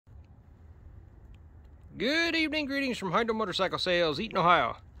Good evening, greetings from Hyndle Motorcycle Sales, Eaton,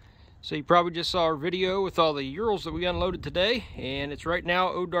 Ohio. So you probably just saw our video with all the Urals that we unloaded today, and it's right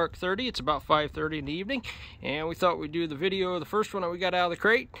now dark 30. It's about 5:30 in the evening, and we thought we'd do the video of the first one that we got out of the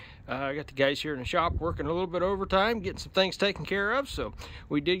crate. I got the guys here in the shop working a little bit overtime, getting some things taken care of, so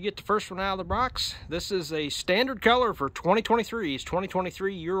we did get the first one out of the box. This is a standard color for 2023. It's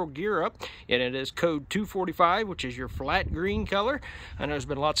 2023 Ural Gear Up, and it is code 245, which is your flat green color. I know there's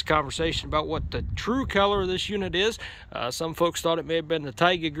been lots of conversation about what the true color of this unit is. Some folks thought it may have been the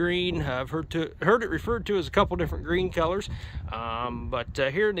Taiga green. I've heard it referred to as a couple different green colors, but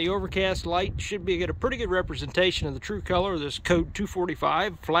here in the overcast light should get a pretty good representation of the true color of this code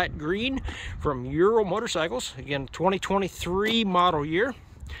 245 flat green from Ural Motorcycles. Again, 2023 model year,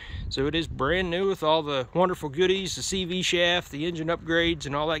 so it is brand new with all the wonderful goodies, the CV shaft, the engine upgrades,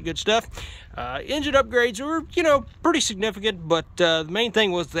 and all that good stuff. Engine upgrades were, pretty significant, but the main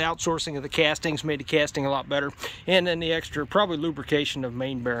thing was the outsourcing of the castings made the casting a lot better, and then the extra probably lubrication of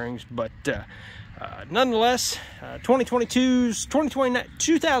main bearings. But nonetheless, 2019s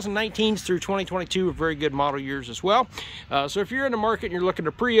through 2022 are very good model years as well. So if you're in the market and you're looking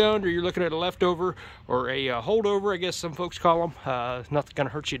to pre-owned, or you're looking at a leftover or a holdover, I guess some folks call them, nothing gonna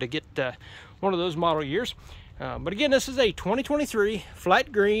hurt you to get one of those model years. But again, this is a 2023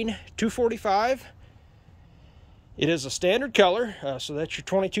 flat green 245. It is a standard color, so that's your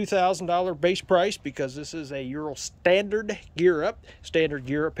 $22,000 base price, because this is a Ural standard gear up. Standard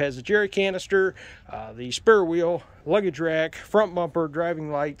gear up has a jerry canister, the spare wheel, luggage rack, front bumper,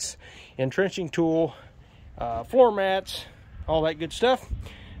 driving lights, entrenching tool, floor mats, all that good stuff.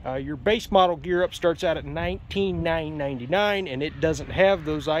 Your base model gear up starts out at $19,999, and it doesn't have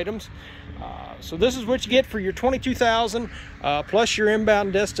those items. So this is what you get for your $22,000 plus your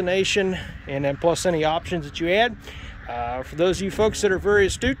inbound destination, and then plus any options that you add. For those of you folks that are very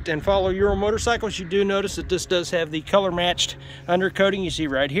astute and follow Ural Motorcycles, you do notice that this does have the color matched undercoating you see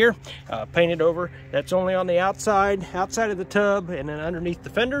right here, painted over. That's only on the outside of the tub, and then underneath the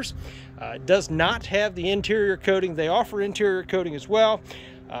fenders. It does not have the interior coating. They offer interior coating as well.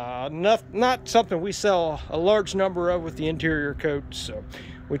 Not something we sell a large number of with the interior coat, so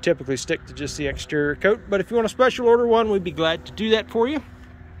we typically stick to just the exterior coat. But if you want a special order one, we'd be glad to do that for you.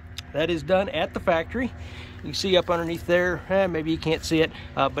 That is done at the factory. You can see up underneath there, maybe you can't see it,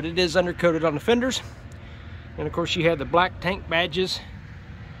 but it is undercoated on the fenders. And of course you have the black tank badges.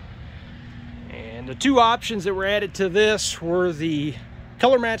 And the two options that were added to this were the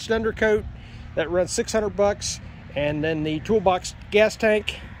color matched undercoat that runs $600, and then the Toolbox gas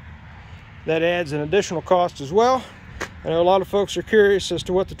tank that adds an additional cost as well. I know a lot of folks are curious as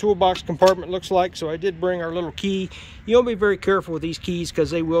to what the toolbox compartment looks like, so I did bring our little key. You'll be very careful with these keys because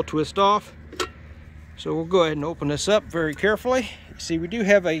they will twist off. So we'll go ahead and open this up very carefully. You see, we do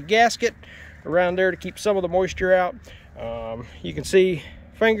have a gasket around there to keep some of the moisture out. You can see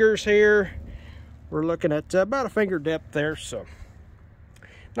fingers here. We're looking at about a finger depth there, so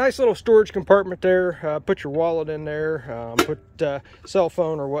nice little storage compartment there. Put your wallet in there, put cell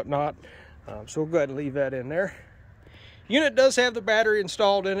phone or whatnot. So we'll go ahead and leave that in there. Unit does have the battery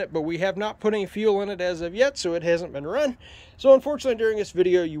installed in it, but we have not put any fuel in it as of yet, so it hasn't been run. So unfortunately, during this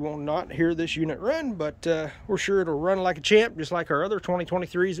video, you will not hear this unit run, but we're sure it'll run like a champ, just like our other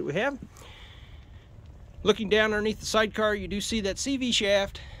 2023s that we have. Looking down underneath the sidecar, you do see that CV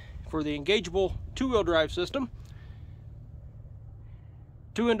shaft for the engageable two-wheel drive system.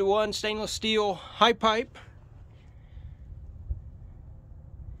 2-in-1 stainless steel high pipe.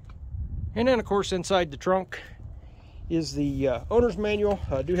 And then, of course, inside the trunk is the owner's manual.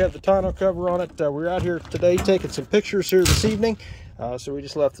 I do have the tonneau cover on it. We're out here today taking some pictures here this evening, so we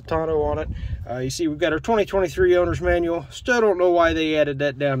just left the tonneau on it. You see, we've got our 2023 owner's manual. Still don't know why they added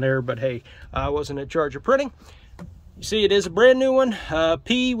that down there, but hey, I wasn't in charge of printing. You see, it is a brand new one,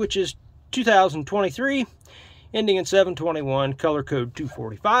 P, which is 2023, ending in 721, color code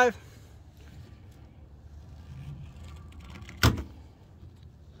 245.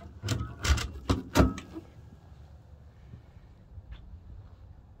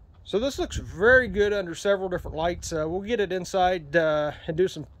 So this looks very good under several different lights. We'll get it inside and do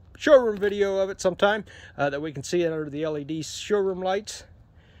some showroom video of it sometime that we can see it under the LED showroom lights.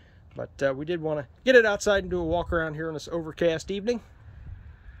 But we did want to get it outside and do a walk around here on this overcast evening.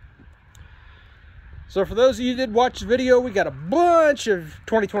 So for those of you who did watch the video, we got a bunch of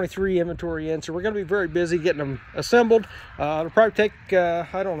 2023 inventory in, so we're going to be very busy getting them assembled. It'll probably take,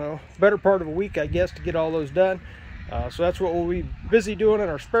 I don't know, better part of a week, I guess, to get all those done. So that's what we'll be busy doing in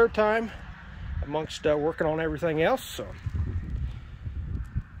our spare time amongst working on everything else. So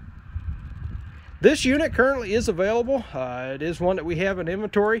This unit currently is available. It is one that we have in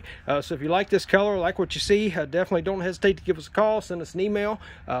inventory. So if you like this color, like what you see, definitely don't hesitate to give us a call, send us an email.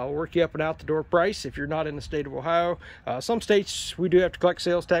 We'll work you up an out-the-door price if you're not in the state of Ohio. Some states we do have to collect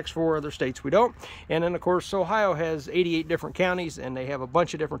sales tax for, other states we don't. And then of course Ohio has 88 different counties, and they have a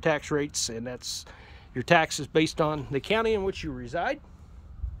bunch of different tax rates, and that's your taxes based on the county in which you reside.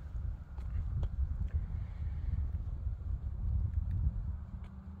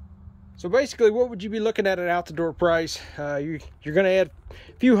 So basically, what would you be looking at an out-the-door price? You're going to add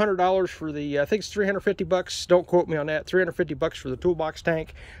a few $100s for the, I think it's 350 bucks. Don't quote me on that. 350 bucks for the toolbox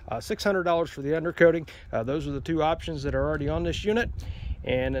tank, $600 for the undercoating. Those are the two options that are already on this unit.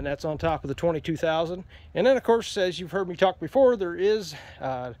 And then that's on top of the $22,000. And then, of course, as you've heard me talk before, there is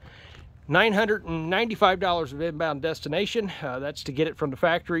 $995 of inbound destination. That's to get it from the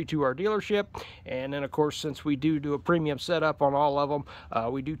factory to our dealership. And then of course, since we do a premium setup on all of them,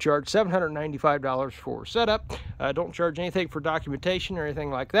 we do charge $795 for setup. Don't charge anything for documentation or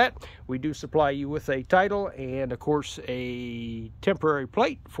anything like that. We do supply you with a title and of course a temporary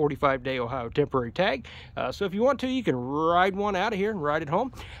plate, 45-day Ohio temporary tag. So if you want to, you can ride one out of here and ride it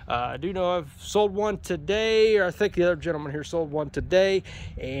home. I do know I've sold one today, or I think the other gentleman here sold one today,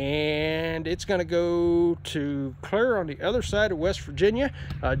 and it's going to go to Clare on the other side of West Virginia.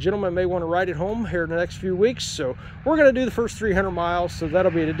 Gentlemen may want to ride it home here in the next few weeks, so we're going to do the first 300 miles, so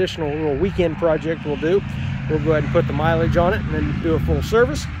that'll be an additional little weekend project we'll do. We'll go ahead and put the mileage on it and then do a full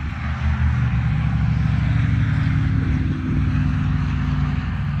service.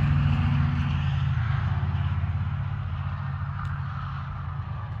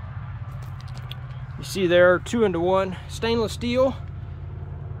 You see there, 2-in-1 stainless steel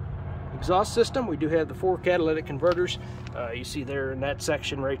exhaust system. We do have the 4 catalytic converters. You see there in that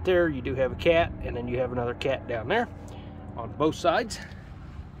section right there, you do have a cat, and then you have another cat down there on both sides.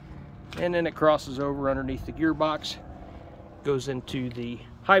 And then it crosses over underneath the gearbox, goes into the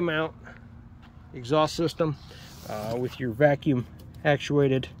high mount exhaust system with your vacuum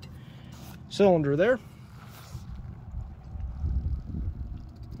actuated cylinder there.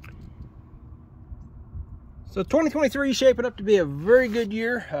 So 2023 is shaping up to be a very good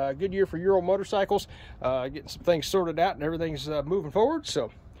year for Ural motorcycles. Getting some things sorted out and everything's moving forward. So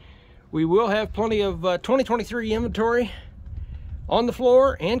we will have plenty of 2023 inventory on the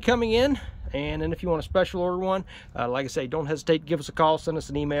floor and coming in. And then if you want a special order one, like I say, don't hesitate to give us a call, send us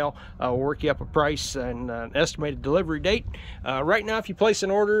an email. We'll work you up a price and an estimated delivery date. Right now, if you place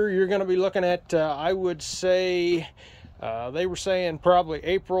an order, you're going to be looking at, I would say, they were saying probably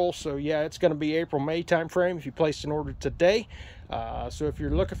April, so yeah, it's going to be April-May time frame if you placed an order today. So if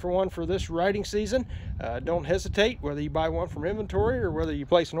you're looking for one for this riding season, don't hesitate, whether you buy one from inventory or whether you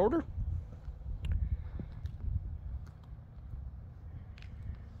place an order.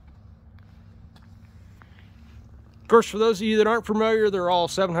 Of course, for those of you that aren't familiar, they're all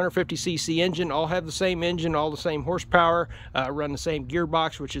 750cc engine, all have the same engine, all the same horsepower, run the same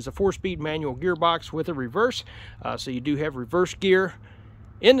gearbox, which is a 4-speed manual gearbox with a reverse. So you do have reverse gear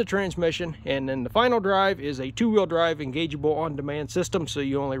in the transmission, and then the final drive is a 2-wheel drive engageable on-demand system, so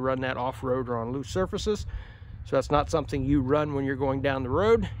you only run that off-road or on loose surfaces. So that's not something you run when you're going down the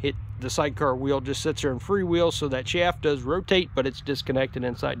road. The sidecar wheel just sits there in freewheel, so that shaft does rotate, but it's disconnected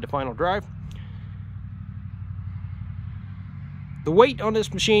inside the final drive. The weight on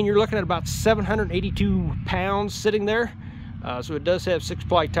this machine, you're looking at about 782 pounds sitting there. So it does have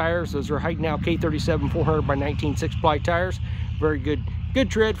 6-ply tires. Those are Heidenau K37 400 by 19 6-ply tires. Very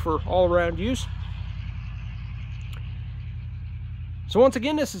good tread for all-around use. So once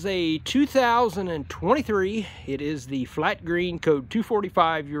again, this is a 2023. It is the flat green code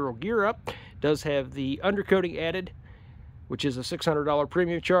 245 Ural gear up. It does have the undercoating added, which is a $600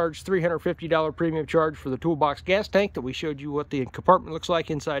 premium charge, $350 premium charge for the Toolbox gas tank that we showed you what the compartment looks like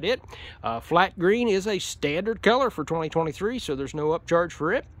inside it. Flat green is a standard color for 2023, so there's no upcharge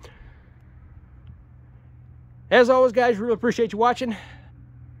for it. As always, guys, really appreciate you watching.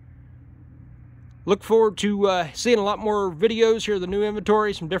 Look forward to seeing a lot more videos here, the new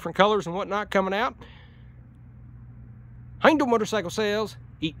inventory, some different colors and whatnot coming out. Heindel Motorcycle Sales,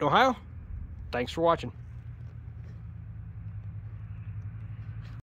 Eaton, Ohio. Thanks for watching.